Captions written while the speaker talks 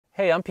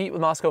Hey, I'm Pete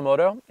with Mosko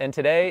Moto, and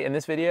today in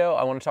this video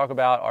I want to talk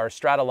about our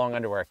Strata long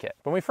underwear kit.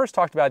 When we first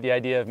talked about the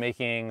idea of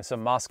making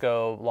some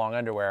Mosko long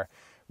underwear,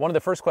 one of the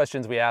first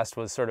questions we asked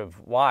was sort of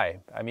why?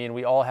 I mean,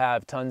 we all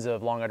have tons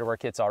of long underwear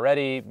kits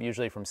already,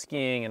 usually from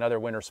skiing and other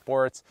winter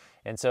sports.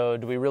 And so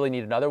do we really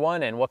need another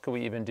one? And what could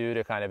we even do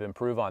to kind of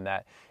improve on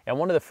that? And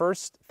one of the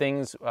first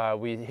things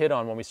we hit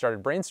on when we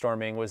started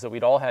brainstorming was that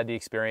we'd all had the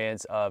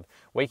experience of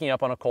waking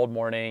up on a cold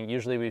morning.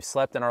 Usually we've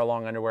slept in our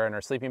long underwear and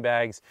our sleeping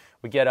bags.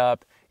 We get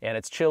up and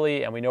it's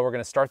chilly and we know we're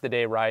going to start the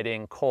day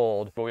riding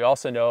cold, but we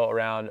also know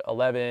around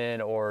 11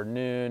 or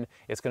noon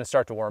it's going to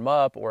start to warm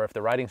up, or if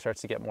the riding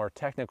starts to get more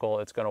technical,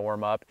 it's going to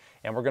warm up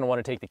and we're going to want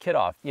to take the kit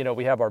off. You know,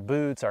 we have our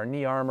boots, our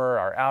knee armor,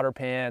 our outer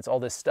pants,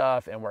 all this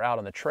stuff, and we're out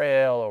on the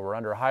trail or we're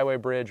under a highway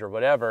bridge or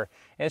whatever,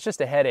 and it's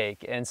just a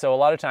headache. And so a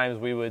lot of times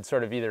we would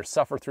sort of either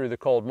suffer through the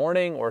cold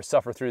morning or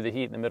suffer through the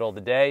heat in the middle of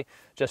the day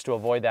just to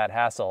avoid that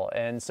hassle.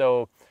 And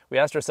so we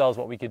asked ourselves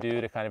what we could do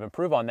to kind of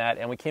improve on that,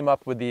 and we came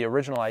up with the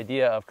original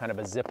idea of kind of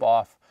a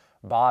zip-off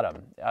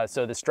bottom.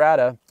 So the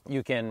Strata,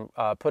 you can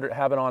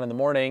have it on in the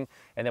morning,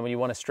 and then when you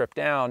want to strip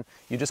down,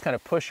 you just kind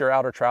of push your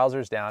outer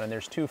trousers down, and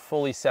there's two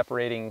fully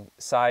separating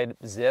side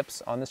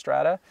zips on the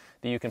Strata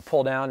that you can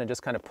pull down and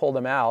just kind of pull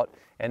them out,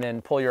 and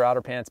then pull your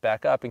outer pants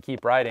back up and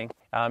keep riding.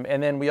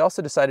 And then we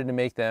also decided to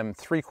make them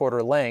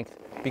 3/4 length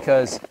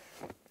because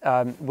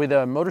with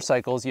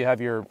motorcycles, you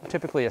have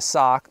typically a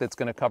sock that's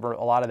going to cover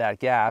a lot of that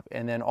gap,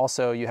 and then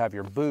also you have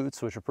your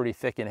boots, which are pretty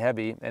thick and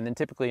heavy, and then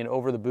typically an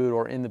over the boot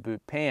or in the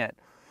boot pant.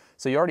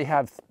 So you already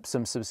have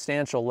some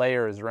substantial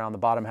layers around the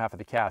bottom half of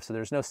the calf, so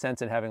there's no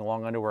sense in having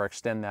long underwear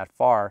extend that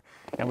far.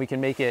 And we can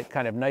make it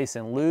kind of nice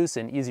and loose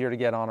and easier to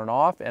get on and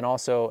off, and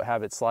also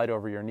have it slide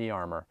over your knee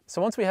armor.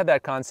 So once we had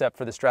that concept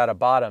for the Strata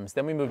bottoms,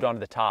 then we moved on to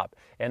the top.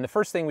 And the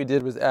first thing we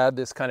did was add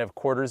this kind of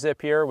quarter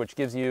zip here, which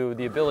gives you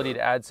the ability to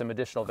add some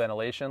additional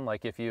ventilation.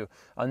 Like if you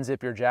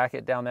unzip your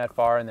jacket down that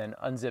far and then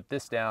unzip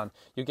this down,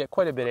 you get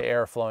quite a bit of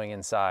air flowing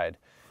inside.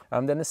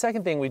 Then the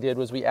second thing we did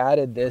was we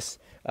added this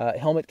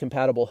helmet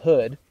compatible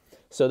hood.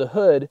 So the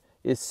hood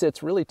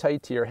sits really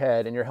tight to your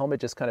head, and your helmet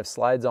just kind of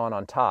slides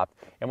on top.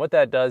 And what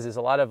that does is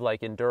a lot of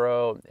like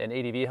enduro and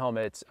ADV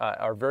helmets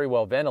are very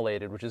well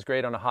ventilated, which is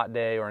great on a hot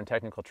day or in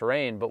technical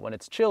terrain, but when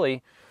it's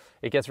chilly,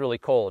 it gets really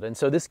cold. And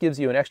so this gives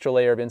you an extra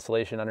layer of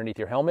insulation underneath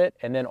your helmet.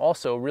 And then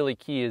also really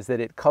key is that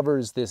it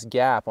covers this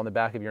gap on the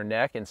back of your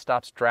neck and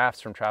stops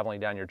drafts from traveling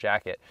down your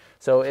jacket.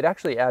 So it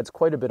actually adds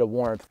quite a bit of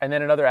warmth. And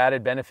then another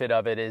added benefit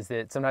of it is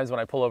that sometimes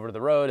when I pull over to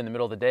the road in the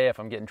middle of the day, if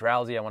I'm getting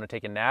drowsy, I want to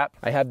take a nap,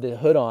 I have the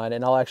hood on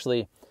and I'll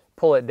actually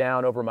pull it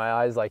down over my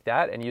eyes like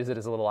that and use it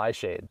as a little eye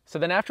shade. So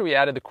then after we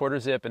added the quarter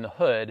zip and the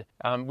hood,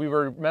 we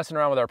were messing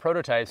around with our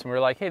prototypes and we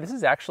were like, hey, this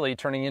is actually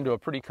turning into a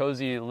pretty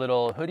cozy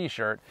little hoodie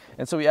shirt.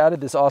 And so we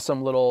added this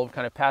awesome little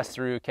kind of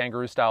pass-through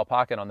kangaroo style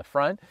pocket on the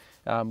front,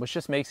 which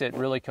just makes it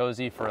really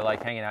cozy for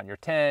like hanging out in your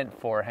tent,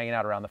 for hanging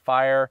out around the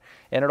fire.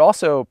 And it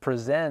also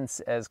presents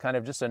as kind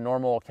of just a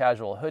normal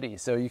casual hoodie.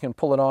 So you can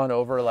pull it on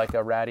over like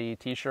a ratty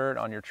t-shirt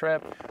on your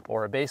trip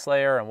or a base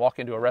layer and walk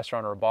into a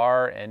restaurant or a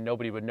bar and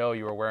nobody would know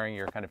you were wearing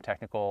your kind of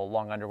technical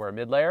long underwear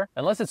mid layer.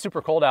 Unless it's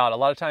super cold out, a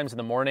lot of times in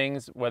the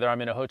mornings, whether I'm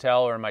in a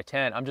hotel or in my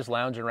tent, I'm just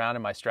lounging around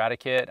in my Strata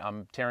kit,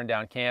 I'm tearing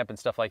down camp and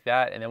stuff like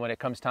that. And then when it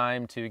comes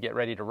time to get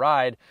ready to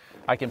ride,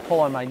 I can pull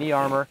on my knee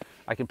armor,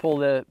 I can pull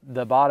the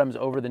bottoms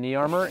over the knee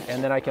armor,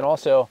 and then I can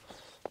also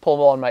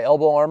pull on my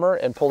elbow armor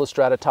and pull the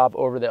Strata top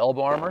over the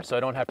elbow armor so I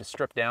don't have to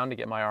strip down to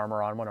get my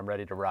armor on when I'm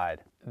ready to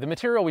ride. The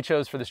material we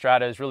chose for the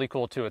Strata is really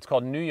cool too. It's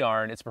called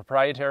Nuyarn. It's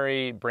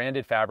proprietary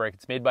branded fabric.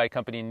 It's made by a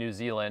company in New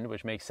Zealand,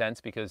 which makes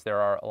sense because there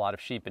are a lot of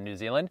sheep in New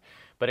Zealand,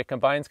 but it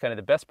combines kind of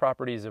the best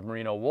properties of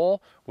merino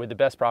wool with the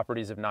best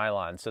properties of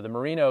nylon. So the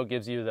merino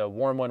gives you the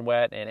warm when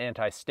wet and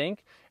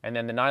anti-stink, and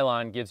then the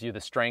nylon gives you the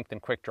strength and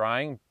quick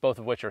drying, both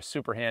of which are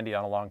super handy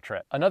on a long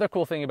trip. Another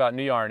cool thing about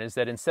Nuyarn is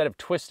that instead of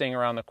twisting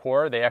around the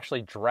core, they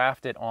actually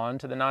draft it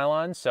onto the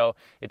nylon, so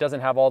it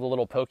doesn't have all the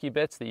little pokey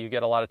bits that you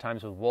get a lot of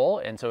times with wool,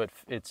 and so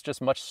it's just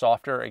much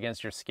softer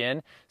against your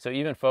skin. So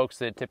even folks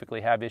that typically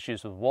have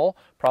issues with wool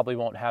probably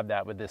won't have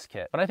that with this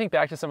kit. When I think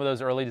back to some of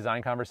those early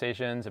design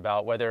conversations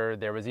about whether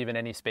there was even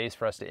any space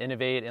for us to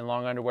innovate in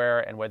long underwear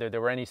and whether there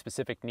were any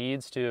specific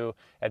needs to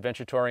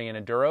adventure touring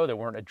and enduro that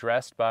weren't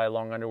addressed by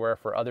long underwear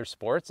for other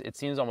sports, it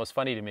seems almost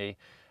funny to me.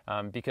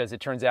 Because it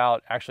turns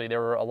out actually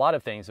there were a lot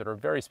of things that are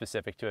very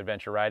specific to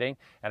adventure riding,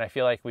 and I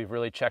feel like we've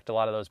really checked a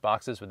lot of those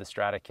boxes with the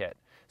Strata kit.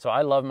 So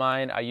I love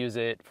mine. I use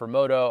it for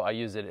moto, I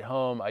use it at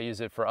home, I use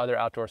it for other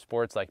outdoor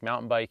sports like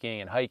mountain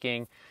biking and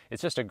hiking.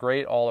 It's just a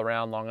great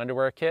all-around long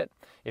underwear kit.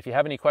 If you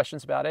have any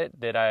questions about it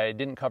that I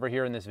didn't cover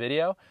here in this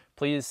video,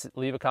 please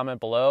leave a comment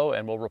below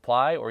and we'll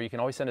reply, or you can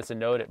always send us a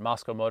note at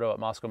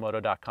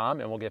moskomoto@moskomoto.com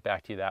and we'll get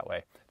back to you that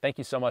way. Thank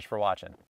you so much for watching.